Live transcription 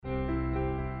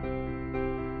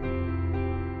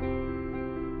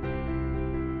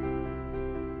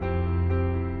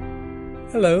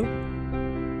Hello,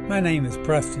 my name is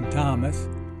Preston Thomas,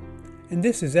 and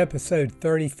this is episode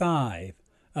 35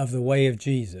 of The Way of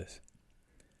Jesus.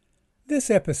 This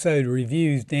episode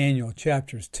reviews Daniel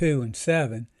chapters 2 and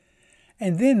 7,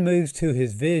 and then moves to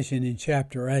his vision in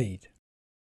chapter 8.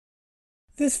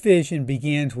 This vision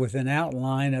begins with an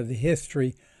outline of the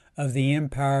history of the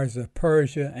empires of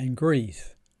Persia and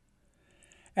Greece.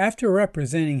 After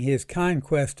representing his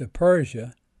conquest of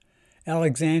Persia,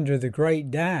 Alexander the Great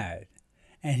died,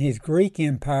 and his Greek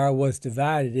empire was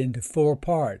divided into 4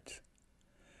 parts.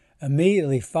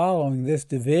 Immediately following this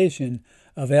division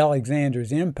of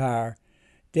Alexander's empire,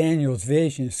 Daniel's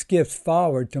vision skips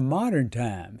forward to modern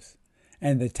times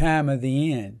and the time of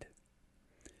the end.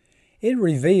 It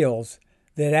reveals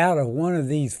that out of one of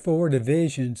these 4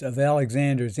 divisions of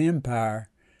Alexander's empire,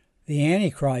 the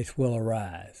Antichrist will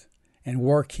arise and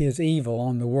work his evil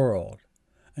on the world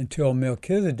until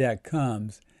Melchizedek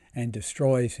comes and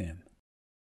destroys him.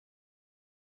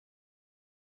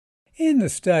 In the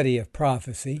study of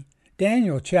prophecy,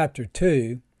 Daniel chapter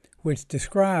 2, which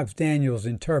describes Daniel's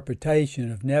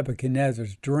interpretation of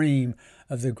Nebuchadnezzar's dream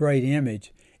of the great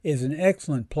image, is an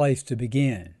excellent place to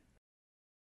begin.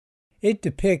 It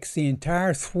depicts the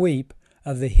entire sweep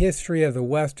of the history of the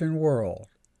Western world,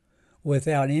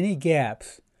 without any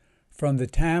gaps, from the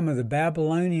time of the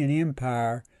Babylonian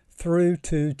Empire through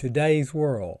to today's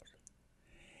world.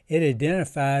 It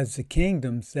identifies the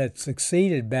kingdoms that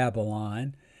succeeded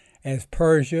Babylon as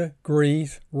Persia,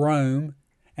 Greece, Rome,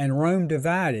 and Rome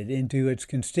divided into its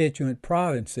constituent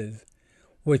provinces,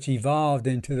 which evolved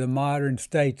into the modern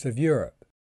states of Europe.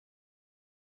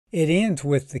 It ends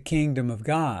with the kingdom of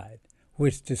God,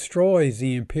 which destroys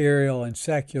the imperial and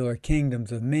secular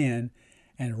kingdoms of men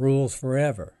and rules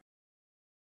forever.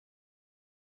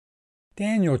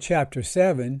 Daniel chapter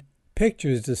 7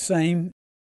 pictures the same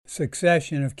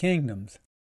succession of kingdoms: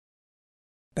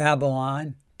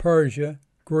 Babylon, Persia,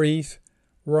 Greece,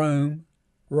 Rome,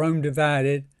 Rome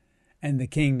divided, and the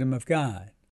kingdom of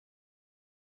God.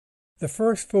 The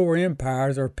first 4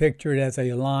 empires are pictured as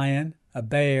a lion, a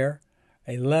bear,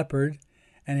 a leopard,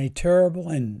 and a terrible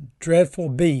and dreadful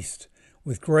beast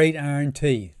with great iron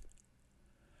teeth.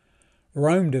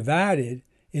 Rome divided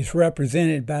is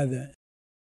represented by the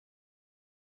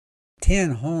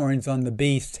 10 horns on the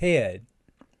beast's head.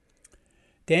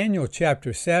 Daniel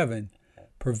chapter 7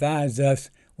 provides us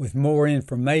with more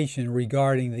information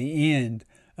regarding the end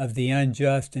of the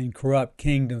unjust and corrupt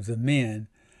kingdoms of men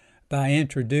by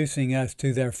introducing us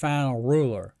to their final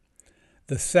ruler,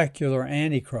 the secular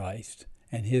Antichrist,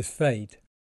 and his fate.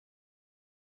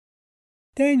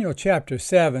 Daniel chapter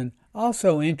 7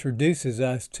 also introduces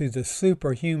us to the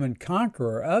superhuman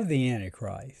conqueror of the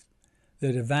Antichrist,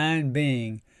 the divine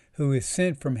being who is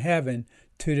sent from heaven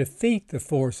to defeat the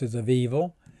forces of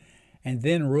evil and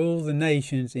then rule the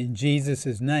nations in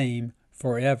Jesus' name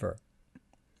forever.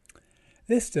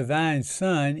 This divine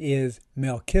son is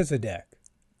Melchizedek,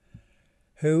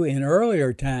 who in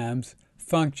earlier times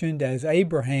functioned as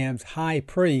Abraham's high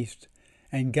priest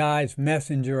and God's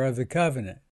messenger of the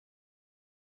covenant.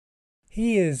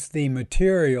 He is the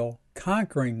material,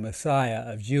 conquering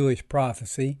Messiah of Jewish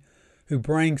prophecy who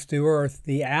brings to earth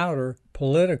the outer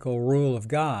political rule of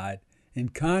God, in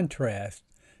contrast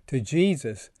to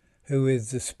Jesus, who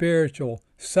is the spiritual,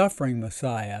 suffering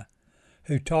Messiah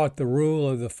who taught the rule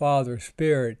of the Father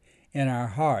Spirit in our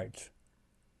hearts.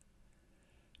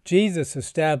 Jesus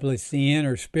established the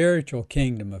inner spiritual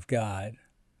kingdom of God.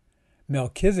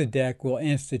 Melchizedek will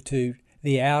institute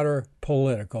the outer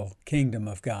political kingdom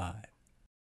of God.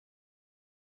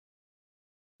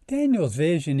 Daniel's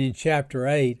vision in chapter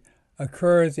 8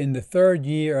 occurs in the 3rd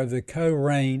year of the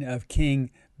co-reign of King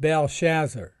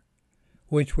Belshazzar,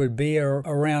 which would be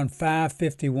around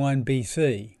 551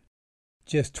 BC,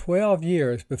 just 12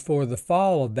 years before the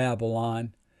fall of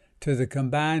Babylon to the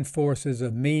combined forces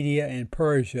of Media and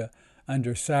Persia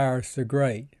under Cyrus the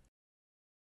Great.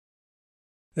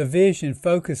 The vision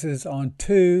focuses on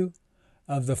 2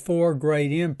 of the 4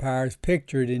 great empires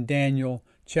pictured in Daniel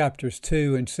chapters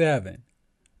 2 and 7,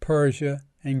 Persia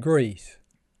and Greece.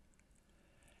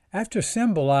 After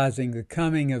symbolizing the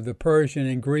coming of the Persian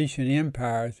and Grecian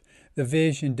empires, the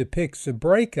vision depicts the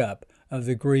breakup of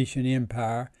the Grecian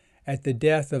Empire at the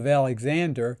death of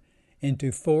Alexander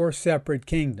into 4 separate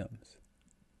kingdoms.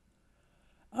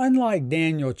 Unlike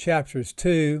Daniel chapters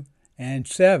 2 and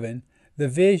 7, the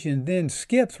vision then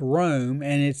skips Rome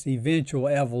and its eventual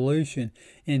evolution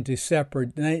into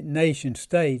separate nation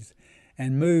states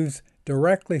and moves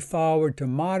directly forward to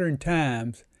modern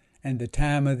times and the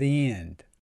time of the end.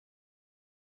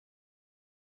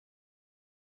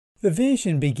 The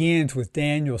vision begins with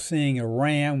Daniel seeing a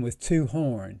ram with 2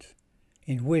 horns.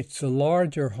 in which the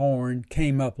larger horn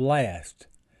came up last,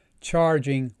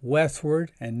 charging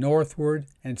westward and northward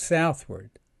and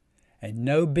southward, and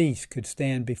no beast could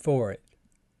stand before it.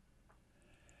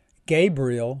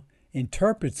 Gabriel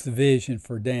interprets the vision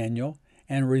for Daniel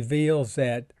and reveals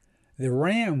that the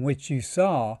ram which you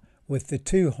saw with the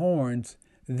two horns,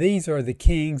 these are the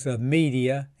kings of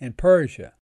Media and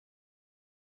Persia.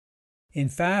 In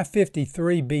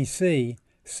 553 BC,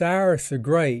 Cyrus the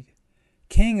Great,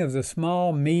 king of the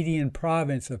small Median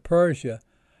province of Persia,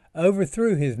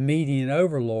 overthrew his Median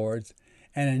overlords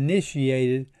and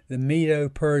initiated the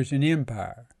Medo-Persian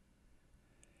Empire.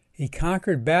 He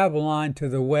conquered Babylon to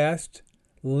the west,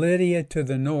 Lydia to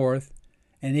the north,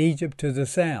 and Egypt to the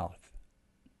south.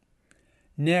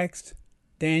 Next,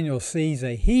 Daniel sees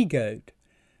a he-goat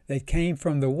that came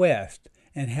from the west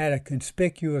and had a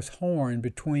conspicuous horn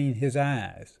between his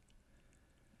eyes.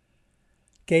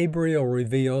 Gabriel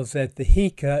reveals that the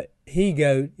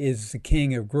he-goat is the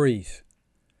king of Greece,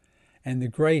 and the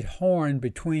great horn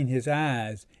between his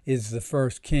eyes is the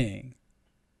first king.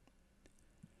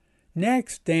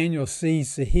 Next, Daniel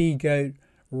sees the he-goat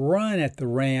run at the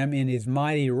ram in his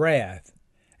mighty wrath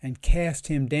and cast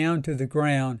him down to the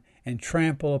ground and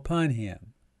trample upon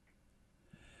him.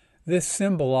 This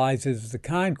symbolizes the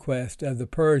conquest of the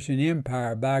Persian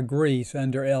Empire by Greece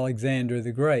under Alexander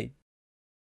the Great.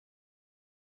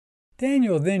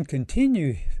 Daniel then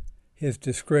continues his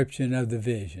description of the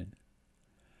vision.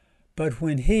 But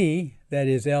when he, that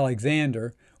is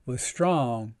Alexander, was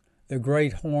strong, the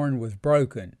great horn was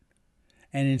broken,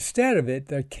 and instead of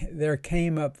it there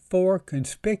came up four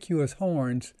conspicuous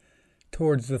horns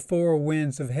towards the four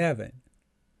winds of heaven.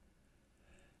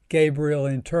 Gabriel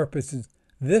interprets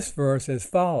this verse as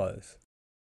follows: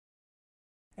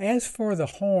 As for the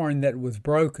horn that was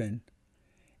broken,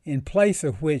 in place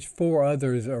of which four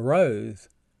others arose,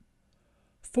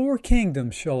 4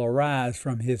 kingdoms shall arise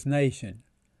from his nation,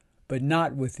 but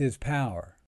not with his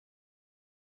power.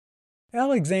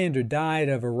 Alexander died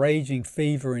of a raging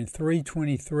fever in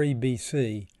 323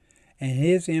 BC, and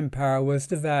his empire was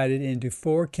divided into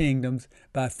 4 kingdoms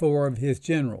by 4 of his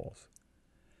generals.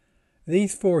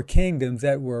 These 4 kingdoms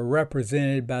that were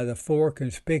represented by the 4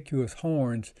 conspicuous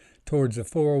horns towards the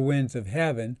 4 winds of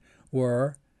heaven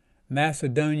were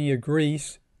Macedonia,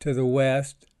 Greece to the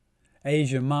west,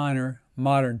 Asia Minor,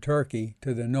 modern Turkey,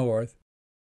 to the north,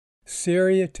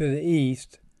 Syria to the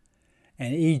east,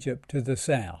 and Egypt to the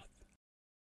south.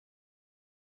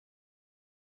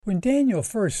 When Daniel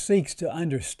first seeks to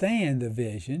understand the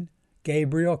vision,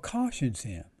 Gabriel cautions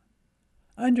him.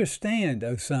 Understand,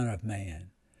 O Son of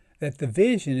Man, that the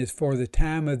vision is for the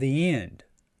time of the end.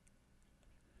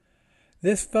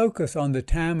 This focus on the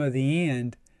time of the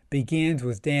end begins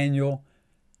with Daniel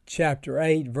chapter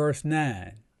 8, verse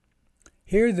 9.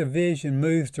 Here the vision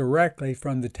moves directly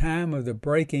from the time of the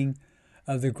breaking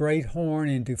of the great horn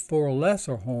into 4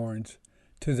 lesser horns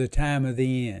to the time of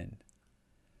the end.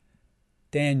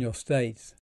 Daniel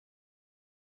states,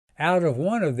 Out of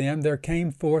one of them there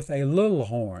came forth a little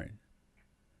horn,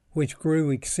 which grew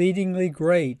exceedingly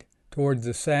great toward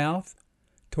the south,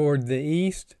 toward the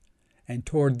east, and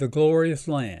toward the glorious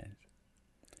land.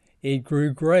 It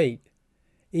grew great,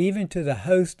 even to the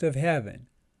host of heaven.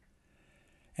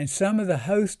 And some of the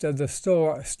host of the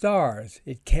stars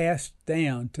it cast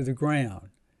down to the ground,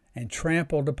 and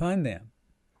trampled upon them.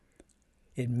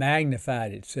 It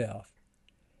magnified itself,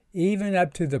 even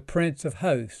up to the Prince of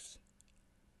Hosts.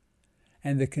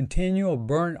 And the continual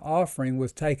burnt offering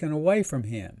was taken away from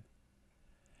him,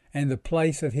 and the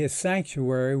place of his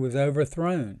sanctuary was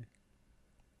overthrown.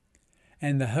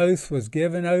 And the host was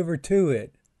given over to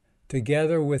it,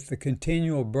 together with the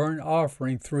continual burnt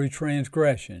offering through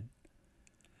transgression.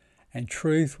 And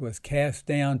truth was cast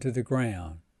down to the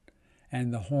ground,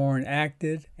 and the horn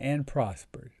acted and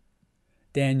prospered.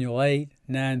 Daniel 8,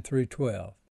 9 through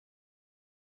 12.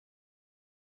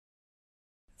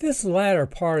 This latter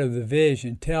part of the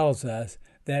vision tells us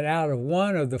that out of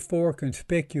one of the 4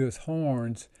 conspicuous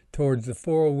horns towards the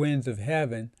 4 winds of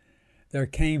heaven, there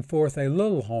came forth a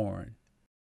little horn.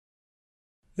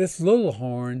 This little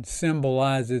horn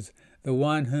symbolizes the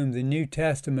one whom the New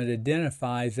Testament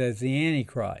identifies as the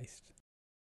Antichrist.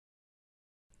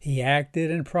 He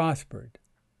acted and prospered.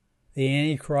 The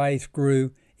Antichrist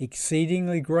grew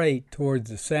exceedingly great towards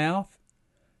the south,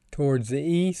 towards the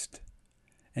east,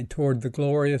 and toward the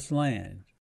glorious land.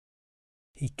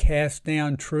 He cast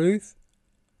down truth,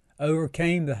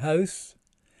 overcame the hosts,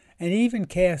 and even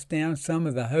cast down some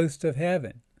of the hosts of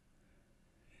heaven.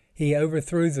 He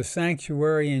overthrew the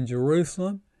sanctuary in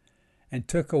Jerusalem and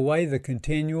took away the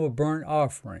continual burnt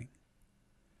offering.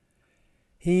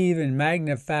 He even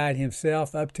magnified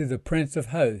himself up to the Prince of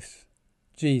Hosts,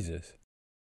 Jesus.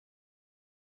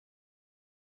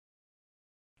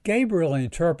 Gabriel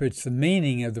interprets the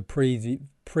meaning of the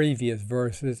previous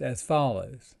verses as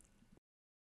follows.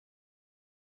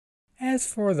 As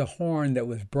for the horn that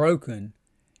was broken,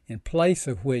 in place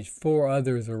of which 4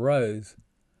 others arose,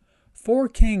 4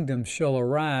 kingdoms shall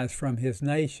arise from his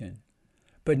nation,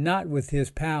 but not with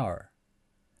his power.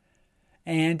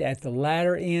 And at the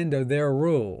latter end of their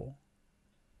rule,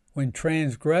 when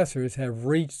transgressors have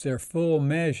reached their full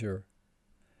measure,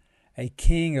 a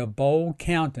king of bold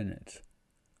countenance,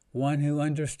 one who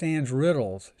understands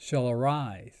riddles, shall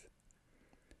arise.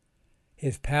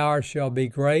 His power shall be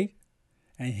great,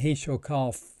 and he shall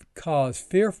cause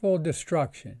fearful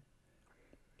destruction,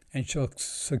 and shall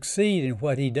succeed in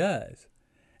what he does,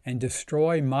 and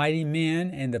destroy mighty men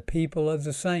and the people of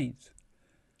the saints.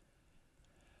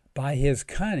 By his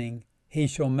cunning he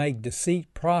shall make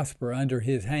deceit prosper under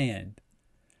his hand,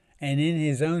 and in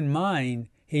his own mind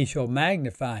he shall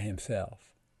magnify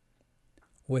himself.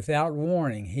 Without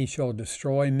warning he shall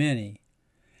destroy many,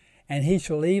 and he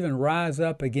shall even rise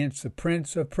up against the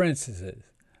Prince of Princes,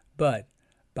 but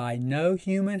by no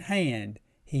human hand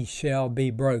he shall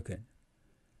be broken.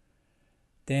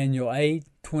 Daniel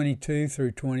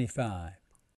 8:22-25.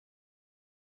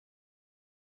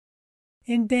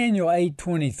 In Daniel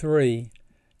 8:23,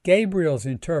 Gabriel's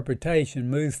interpretation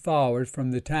moves forward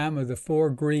from the time of the 4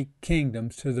 Greek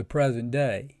kingdoms to the present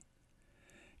day.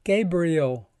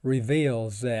 Gabriel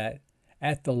reveals that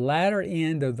at the latter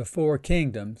end of the 4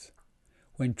 kingdoms,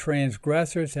 when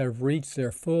transgressors have reached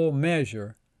their full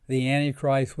measure, the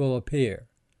Antichrist will appear.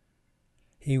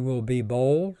 He will be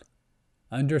bold,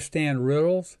 understand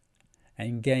riddles,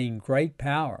 and gain great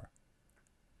power.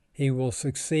 He will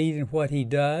succeed in what he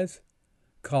does,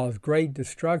 cause great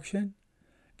destruction,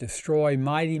 destroy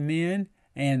mighty men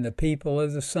and the people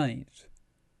of the saints.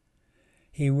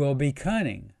 He will be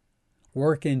cunning,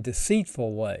 work in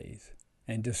deceitful ways,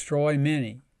 and destroy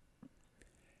many.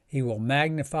 He will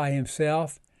magnify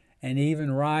himself and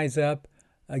even rise up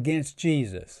against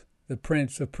Jesus, the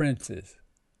Prince of Princes.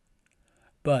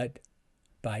 But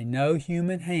by no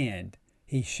human hand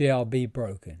he shall be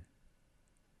broken.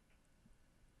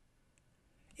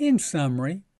 In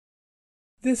summary,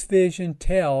 this vision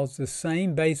tells the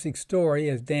same basic story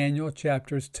as Daniel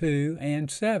chapters 2 and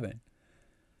 7.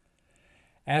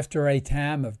 After a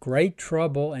time of great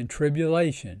trouble and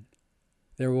tribulation,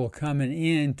 there will come an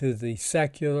end to the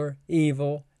secular,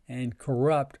 evil, and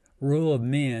corrupt rule of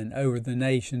men over the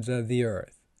nations of the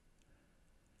earth.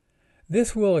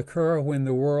 This will occur when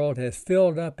the world has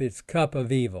filled up its cup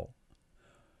of evil,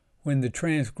 when the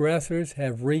transgressors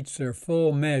have reached their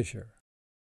full measure.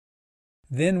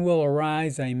 Then will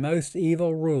arise a most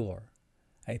evil ruler,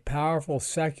 a powerful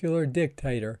secular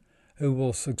dictator who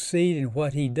will succeed in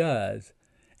what he does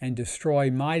and destroy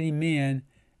mighty men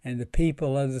and the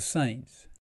people of the saints.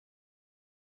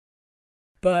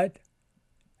 But,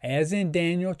 as in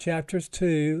Daniel chapters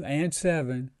 2 and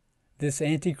 7, this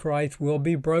Antichrist will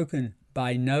be broken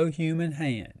by no human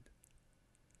hand.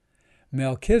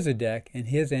 Melchizedek and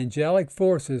his angelic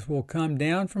forces will come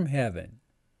down from heaven,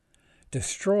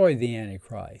 destroy the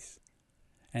Antichrist,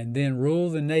 and then rule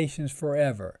the nations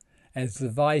forever as the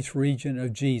vice-regent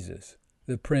of Jesus,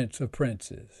 the Prince of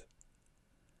Princes.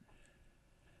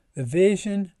 The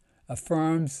vision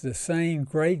affirms the same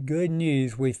great good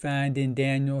news we find in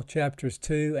Daniel chapters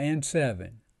 2 and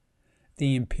 7.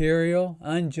 The imperial,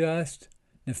 unjust,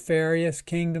 nefarious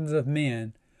kingdoms of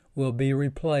men will be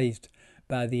replaced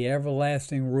by the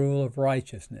everlasting rule of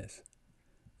righteousness,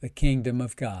 the kingdom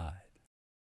of God.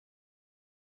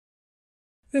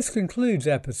 This concludes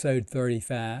episode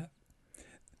 35.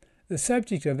 The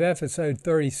subject of episode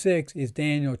 36 is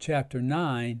Daniel chapter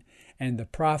 9 and the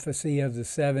prophecy of the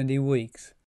 70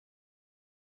 weeks.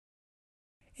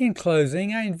 In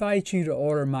closing, I invite you to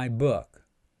order my book,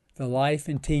 The Life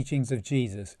and Teachings of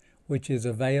Jesus, which is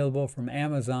available from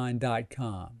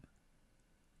Amazon.com.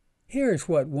 Here's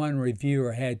what one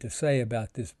reviewer had to say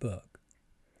about this book.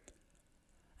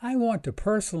 I want to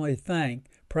personally thank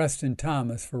Preston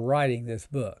Thomas for writing this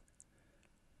book.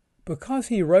 Because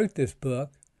he wrote this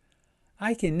book,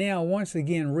 I can now once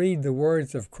again read the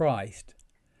words of Christ,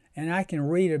 and I can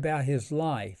read about his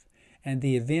life and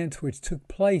the events which took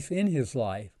place in his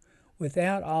life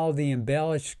without all the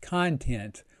embellished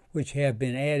content which have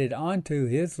been added onto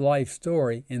his life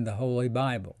story in the Holy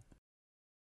Bible.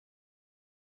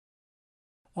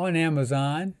 On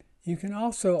Amazon, you can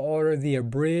also order the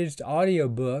abridged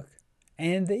audiobook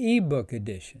and the ebook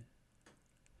edition.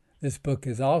 This book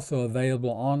is also available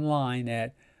online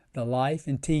at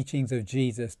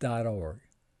thelifeandteachingsofjesus.org.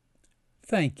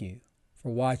 Thank you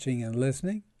for watching and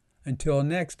listening. Until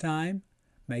next time,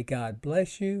 may God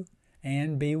bless you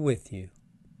and be with you.